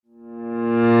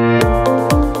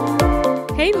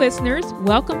listeners.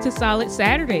 Welcome to Solid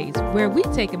Saturdays, where we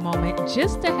take a moment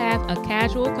just to have a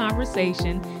casual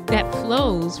conversation that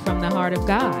flows from the heart of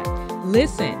God.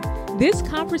 Listen, this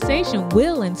conversation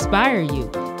will inspire you,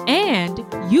 and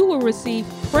you will receive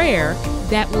prayer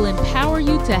that will empower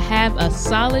you to have a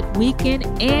solid weekend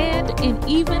and an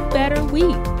even better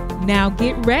week. Now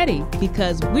get ready,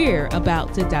 because we're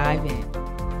about to dive in.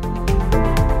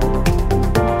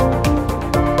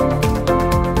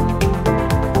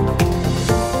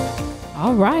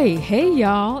 All right. Hey,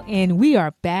 y'all. And we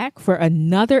are back for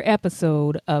another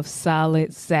episode of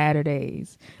Solid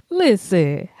Saturdays.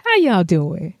 Listen, how y'all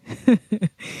doing?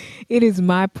 It is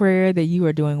my prayer that you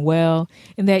are doing well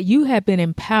and that you have been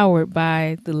empowered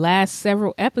by the last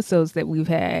several episodes that we've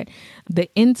had. The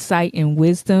insight and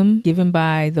wisdom given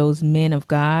by those men of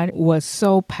God was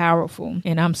so powerful,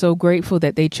 and I'm so grateful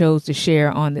that they chose to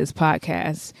share on this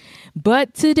podcast.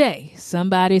 But today,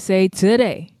 somebody say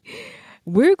today,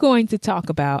 we're going to talk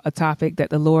about a topic that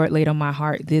the Lord laid on my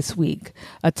heart this week,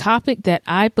 a topic that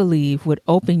I believe would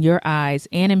open your eyes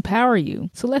and empower you.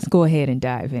 So let's go ahead and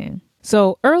dive in.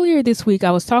 So earlier this week,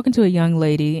 I was talking to a young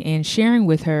lady and sharing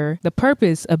with her the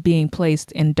purpose of being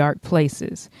placed in dark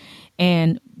places.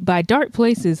 And by dark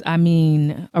places, I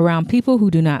mean around people who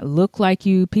do not look like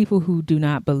you, people who do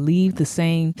not believe the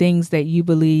same things that you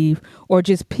believe, or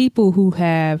just people who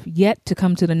have yet to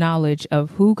come to the knowledge of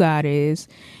who God is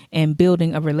and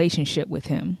building a relationship with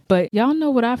him. But y'all know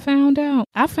what I found out?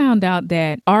 I found out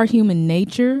that our human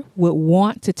nature would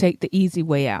want to take the easy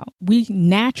way out. We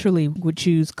naturally would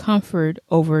choose comfort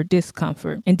over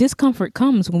discomfort. And discomfort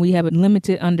comes when we have a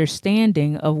limited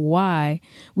understanding of why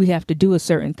we have to do a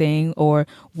certain thing or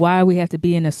why we have to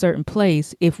be in a certain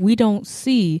place if we don't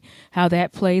see how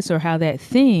that place or how that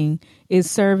thing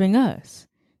is serving us.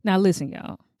 Now listen,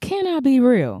 y'all, can I be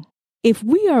real? If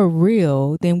we are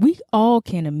real, then we all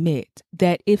can admit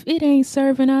that if it ain't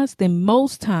serving us, then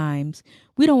most times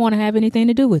we don't want to have anything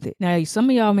to do with it. Now, some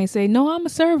of y'all may say, no, I'm a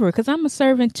server because I'm a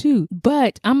servant too.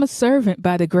 But I'm a servant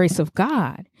by the grace of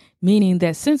God, meaning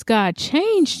that since God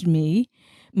changed me,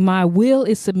 my will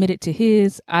is submitted to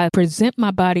his. I present my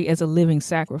body as a living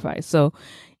sacrifice. So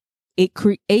it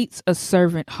creates a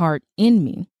servant heart in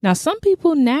me. Now, some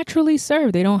people naturally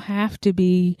serve. They don't have to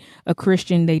be a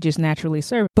Christian. They just naturally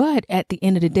serve. But at the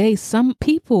end of the day, some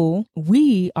people,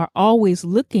 we are always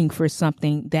looking for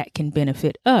something that can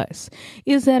benefit us.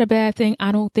 Is that a bad thing?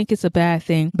 I don't think it's a bad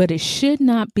thing, but it should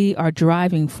not be our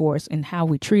driving force in how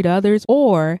we treat others,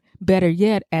 or better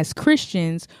yet, as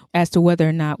Christians, as to whether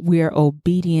or not we're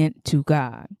obedient to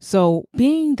God. So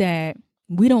being that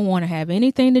we don't want to have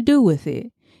anything to do with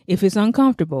it, if it's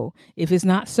uncomfortable, if it's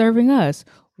not serving us,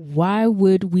 why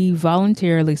would we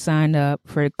voluntarily sign up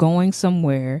for going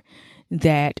somewhere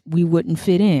that we wouldn't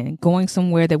fit in, going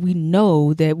somewhere that we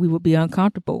know that we would be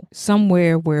uncomfortable,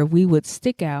 somewhere where we would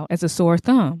stick out as a sore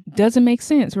thumb? Doesn't make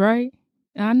sense, right?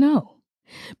 I know.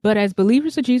 But as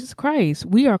believers of Jesus Christ,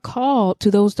 we are called to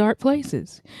those dark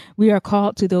places. We are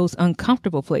called to those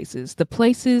uncomfortable places, the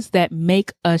places that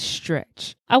make us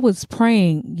stretch. I was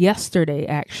praying yesterday,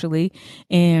 actually,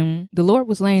 and the Lord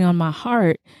was laying on my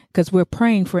heart because we're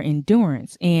praying for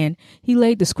endurance. And he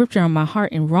laid the scripture on my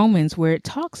heart in Romans where it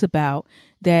talks about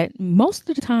that most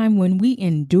of the time when we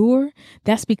endure,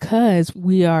 that's because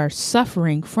we are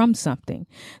suffering from something.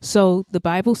 So the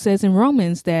Bible says in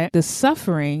Romans that the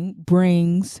suffering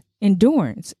brings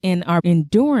endurance, and our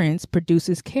endurance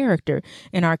produces character,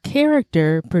 and our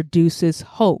character produces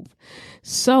hope.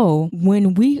 So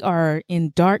when we are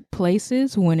in dark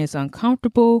places, when it's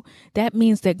uncomfortable, that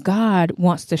means that God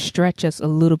wants to stretch us a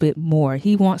little bit more.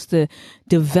 He wants to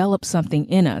develop something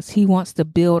in us. He wants to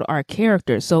build our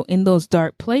character. So in those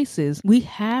dark places, we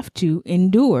have to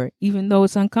endure, even though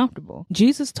it's uncomfortable.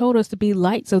 Jesus told us to be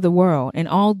lights of the world. And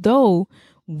although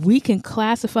we can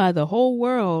classify the whole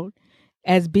world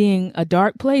as being a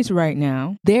dark place right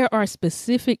now, there are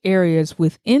specific areas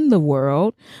within the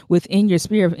world, within your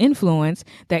sphere of influence,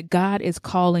 that God is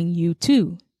calling you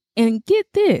to. And get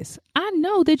this, I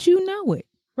know that you know it,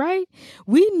 right?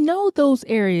 We know those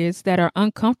areas that are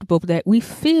uncomfortable, that we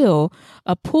feel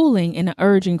a pulling and an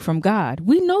urging from God.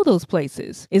 We know those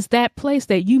places. It's that place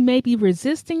that you may be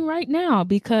resisting right now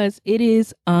because it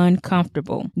is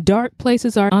uncomfortable. Dark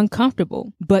places are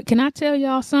uncomfortable. But can I tell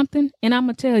y'all something? And I'm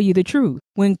going to tell you the truth.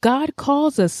 When God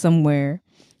calls us somewhere,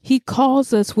 he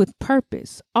calls us with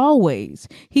purpose, always.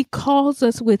 He calls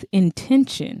us with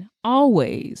intention,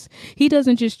 Always. He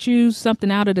doesn't just choose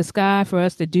something out of the sky for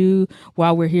us to do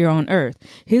while we're here on earth.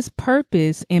 His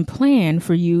purpose and plan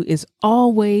for you is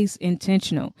always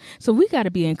intentional. So we got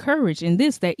to be encouraged in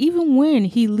this, that even when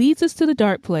he leads us to the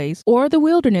dark place or the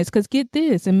wilderness, because get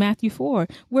this, in Matthew 4,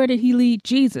 where did he lead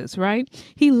Jesus, right?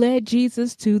 He led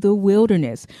Jesus to the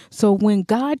wilderness. So when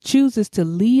God chooses to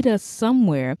lead us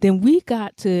somewhere, then we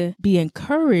got to be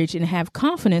encouraged and have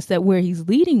confidence that where he's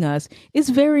leading us is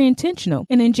very intentional.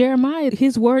 And in Jeremiah,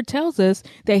 his word tells us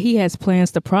that he has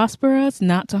plans to prosper us,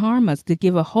 not to harm us, to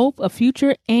give a hope, a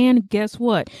future, and guess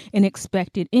what? An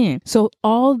expected end. So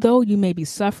although you may be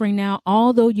suffering now,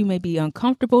 although you may be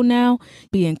uncomfortable now,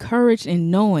 be encouraged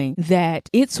in knowing that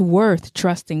it's worth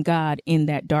trusting God in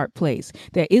that dark place,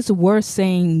 that it's worth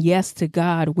saying yes to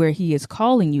God where he is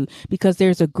calling you, because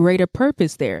there's a greater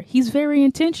purpose there. He's very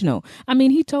intentional. I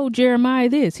mean, he told Jeremiah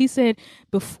this. He said,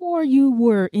 before you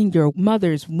were in your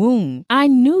mother's womb, I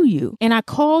knew you and I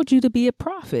called you to be a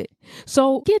prophet.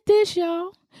 So get this,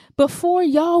 y'all. Before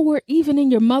y'all were even in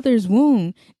your mother's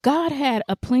womb, God had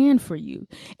a plan for you,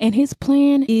 and his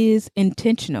plan is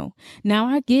intentional. Now,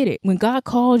 I get it. When God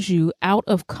calls you out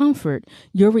of comfort,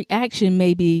 your reaction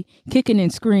may be kicking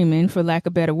and screaming, for lack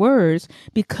of better words,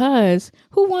 because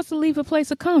who wants to leave a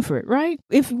place of comfort, right?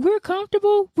 If we're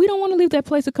comfortable, we don't want to leave that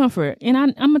place of comfort. And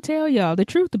I'm going to tell y'all the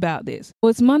truth about this. Well,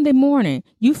 it's Monday morning.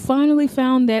 You finally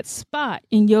found that spot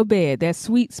in your bed, that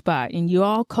sweet spot, and you're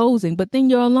all cozying, but then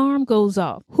your alarm goes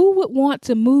off. Who would want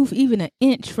to move even an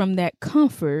inch from that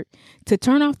comfort to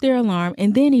turn off their alarm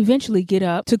and then eventually get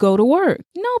up to go to work?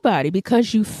 Nobody,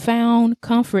 because you found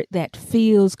comfort that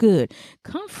feels good.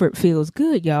 Comfort feels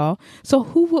good, y'all. So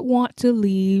who would want to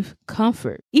leave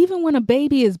comfort? Even when a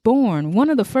baby is born, one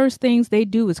of the first things they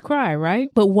do is cry, right?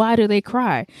 But why do they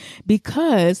cry?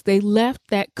 Because they left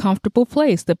that comfortable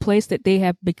place, the place that they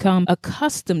have become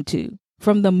accustomed to.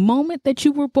 From the moment that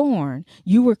you were born,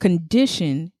 you were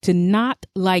conditioned to not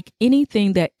like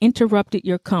anything that interrupted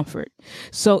your comfort.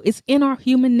 So it's in our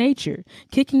human nature.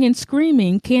 Kicking and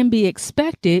screaming can be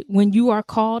expected when you are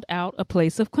called out a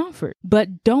place of comfort.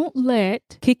 But don't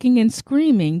let kicking and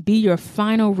screaming be your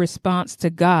final response to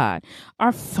God.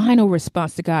 Our final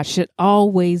response to God should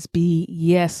always be,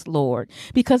 yes, Lord,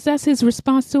 because that's his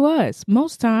response to us.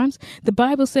 Most times, the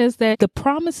Bible says that the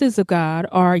promises of God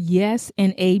are yes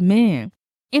and amen.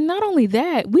 And not only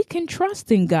that, we can trust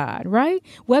in God, right?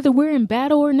 Whether we're in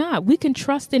battle or not, we can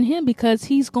trust in him because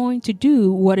he's going to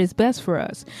do what is best for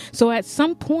us. So at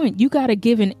some point, you got to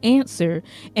give an answer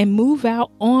and move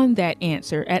out on that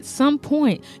answer. At some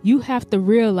point, you have to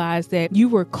realize that you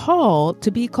were called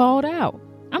to be called out.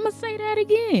 I'm going to say that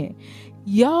again.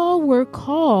 Y'all were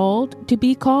called to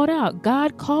be called out.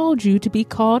 God called you to be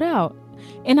called out.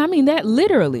 And I mean that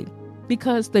literally,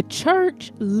 because the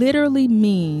church literally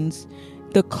means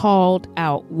the called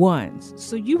out ones.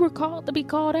 So you were called to be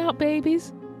called out,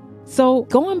 babies. So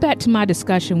going back to my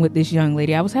discussion with this young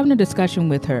lady, I was having a discussion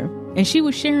with her, and she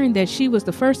was sharing that she was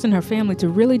the first in her family to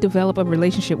really develop a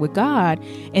relationship with God,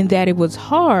 and that it was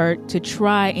hard to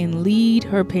try and lead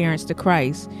her parents to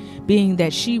Christ, being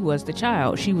that she was the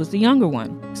child. She was the younger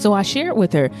one. So I shared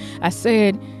with her, I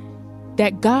said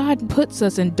that God puts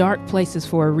us in dark places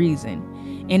for a reason.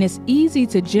 And it's easy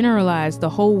to generalize the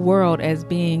whole world as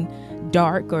being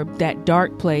dark or that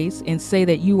dark place and say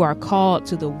that you are called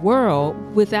to the world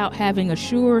without having a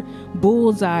sure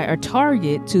bullseye or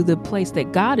target to the place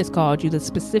that God has called you, the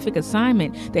specific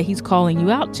assignment that he's calling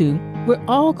you out to. We're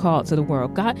all called to the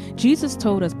world. Jesus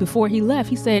told us before he left,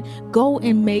 he said, go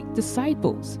and make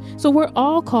disciples. So we're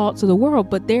all called to the world,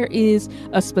 but there is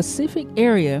a specific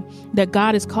area that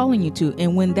God is calling you to.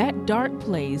 And when that dark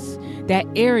place, that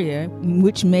area,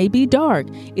 which may be dark,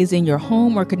 is in your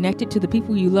home or connected to the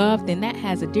people you love, then that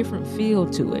has a different feel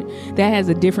to it. That has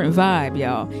a different vibe,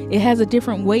 y'all. It has a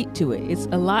different weight to it. It's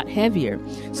a lot heavier.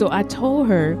 So I told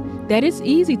her that it's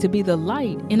easy to be the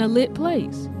light in a lit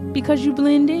place because you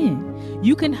blend in.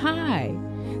 You can hide.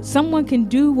 Someone can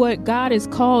do what God has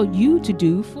called you to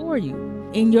do for you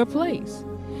in your place.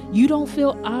 You don't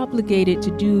feel obligated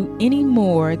to do any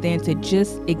more than to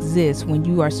just exist when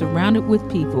you are surrounded with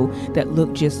people that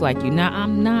look just like you. Now,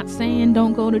 I'm not saying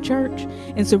don't go to church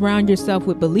and surround yourself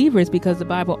with believers, because the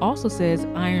Bible also says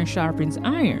iron sharpens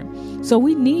iron. So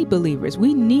we need believers.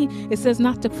 It says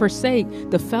not to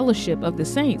forsake the fellowship of the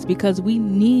saints, because we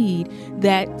need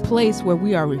that place where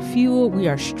we are refueled, we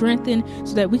are strengthened,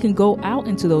 so that we can go out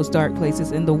into those dark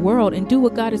places in the world and do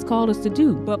what God has called us to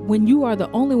do. But when you are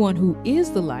the only one who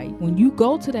is the light, when you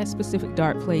go to that specific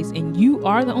dark place and you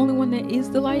are the only one that is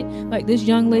the light, like this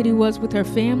young lady was with her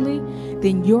family,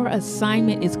 then your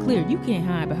assignment is clear. You can't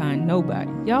hide behind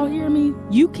nobody. Y'all hear me?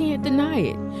 You can't deny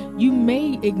it. You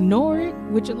may ignore it,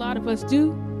 which a lot of us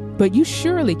do, but you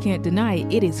surely can't deny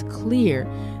it. It is clear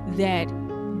that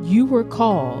you were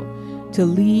called to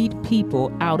lead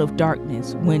people out of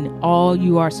darkness when all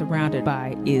you are surrounded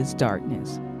by is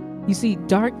darkness. You see,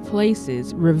 dark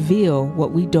places reveal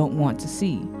what we don't want to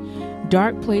see.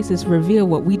 Dark places reveal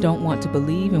what we don't want to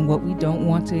believe and what we don't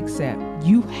want to accept.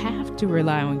 You have to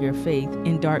rely on your faith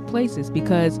in dark places,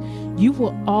 because you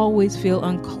will always feel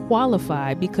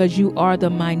unqualified because you are the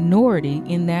minority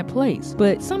in that place.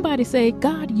 But somebody say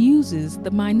God uses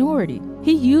the minority.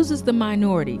 He uses the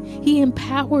minority. He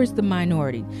empowers the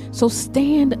minority. So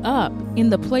stand up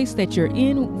in the place that you're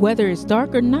in, whether it's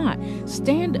dark or not.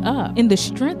 Stand up in the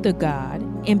strength of God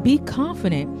and be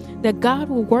confident that God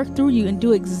will work through you and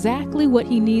do exactly what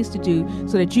he needs to do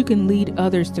so that you can lead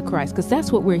others to Christ, because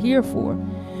that's what we're here for.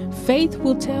 Faith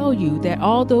will tell you that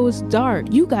although it's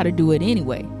dark, you got to do it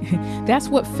anyway. That's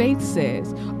what faith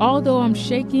says. Although I'm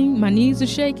shaking, my knees are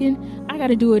shaking, I got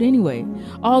to do it anyway.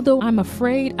 Although I'm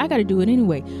afraid, I got to do it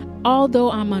anyway.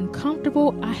 Although I'm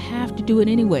uncomfortable, I have to do it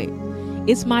anyway.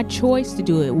 It's my choice to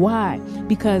do it. Why?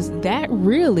 Because that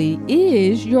really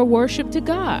is your worship to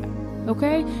God.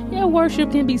 Okay? Yeah,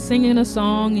 worship can be singing a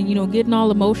song and, getting all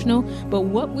emotional. But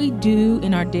what we do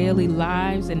in our daily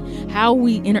lives and how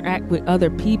we interact with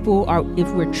other people, or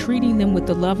if we're treating them with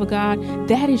the love of God,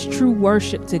 that is true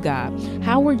worship to God.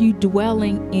 How are you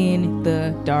dwelling in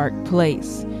the dark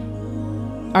place?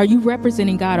 Are you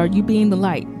representing God? Are you being the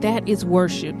light? That is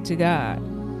worship to God.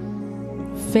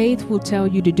 Faith will tell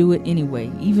you to do it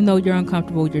anyway, even though you're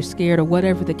uncomfortable, you're scared, or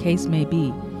whatever the case may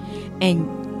be. And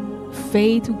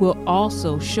faith will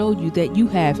also show you that you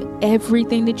have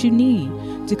everything that you need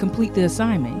to complete the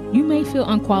assignment. You may feel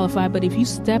unqualified, but if you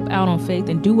step out on faith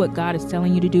and do what God is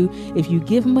telling you to do, if you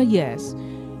give him a yes,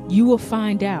 you will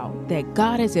find out that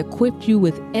God has equipped you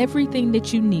with everything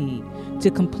that you need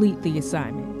to complete the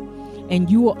assignment. And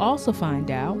you will also find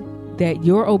out that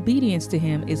your obedience to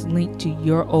him is linked to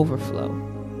your overflow.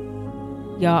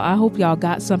 Y'all, I hope y'all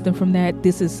got something from that.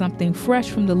 This is something fresh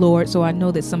from the Lord, so I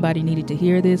know that somebody needed to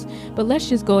hear this. But let's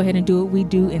just go ahead and do what we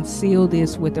do and seal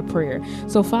this with a prayer.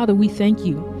 So, Father, we thank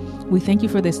you. We thank you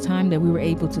for this time that we were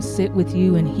able to sit with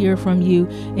you and hear from you,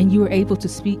 and you were able to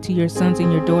speak to your sons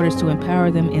and your daughters to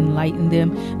empower them, enlighten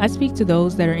them. I speak to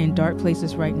those that are in dark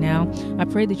places right now. I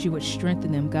pray that you would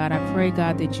strengthen them, God. I pray,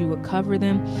 God, that you would cover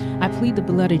them. I plead the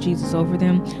blood of Jesus over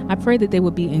them. I pray that they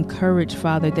would be encouraged,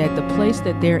 Father, that the place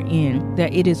that they're in,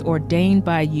 that it is ordained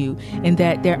by you, and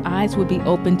that their eyes would be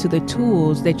open to the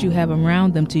tools that you have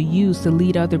around them to use to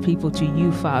lead other people to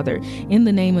you, Father. In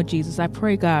the name of Jesus, I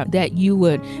pray, God, that you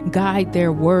would guide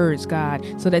their words, God,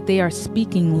 so that they are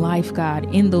speaking life,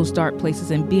 God, in those dark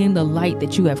places and being the light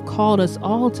that you have called us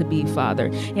all to be,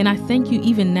 Father. And I thank you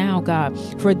even now, God,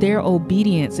 for their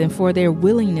obedience and for their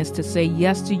willingness to say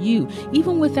yes to you,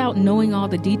 even without knowing all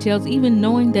the details, even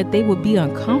knowing that they would be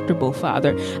uncomfortable,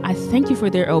 Father. I thank you for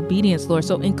their obedience, Lord.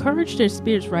 So encourage their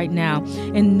spirits right now,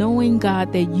 and knowing,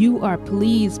 God, that you are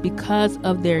pleased because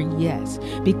of their yes,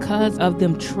 because of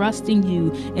them trusting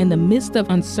you in the midst of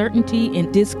uncertainty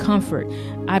and discomfort.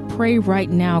 I pray right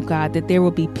now, God, that there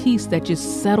will be peace that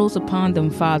just settles upon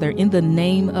them, Father, in the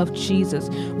name of Jesus.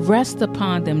 Rest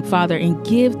upon them, Father, and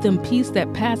give them peace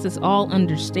that passes all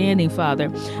understanding,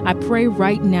 Father. I pray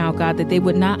right now, God, that they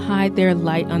would not hide their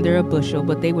light under a bushel,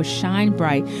 but they would shine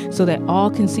bright so that all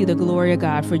can see the glory of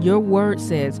God. For your word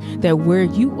says that where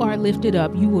you are lifted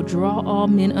up, you will draw all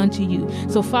men unto you.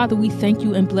 So, Father, we thank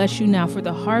you and bless you now for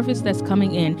the harvest that's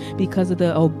coming in because of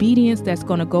the obedience that's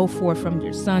going to go forth from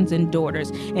your sons and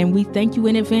daughters. And we thank you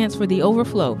in advance for the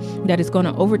overflow that is going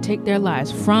to overtake their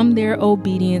lives from their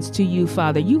obedience to you,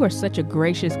 Father. You are such a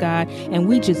gracious God, and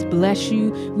we just bless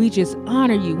you. We just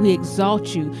honor you. We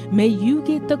exalt you. May you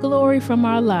get the glory from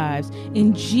our lives.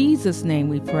 In Jesus' name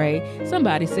we pray.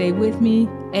 Somebody say with me,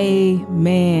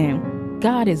 amen.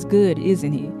 God is good,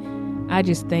 isn't he? I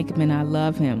just thank him and I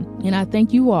love him. And I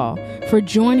thank you all for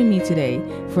joining me today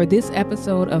for this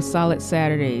episode of Solid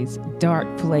Saturdays,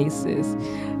 Dark Places.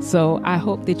 So I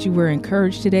hope that you were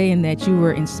encouraged today and that you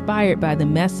were inspired by the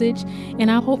message.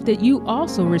 And I hope that you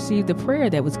also received the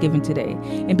prayer that was given today.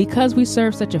 And because we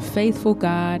serve such a faithful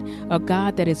God, a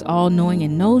God that is all-knowing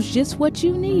and knows just what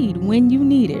you need when you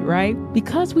need it, right?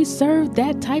 Because we serve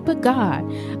that type of God,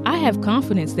 I have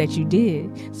confidence that you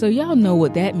did. So y'all know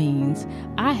what that means.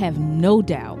 I have no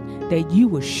doubt that you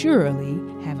will surely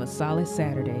have a solid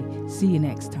Saturday. See you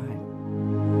next time.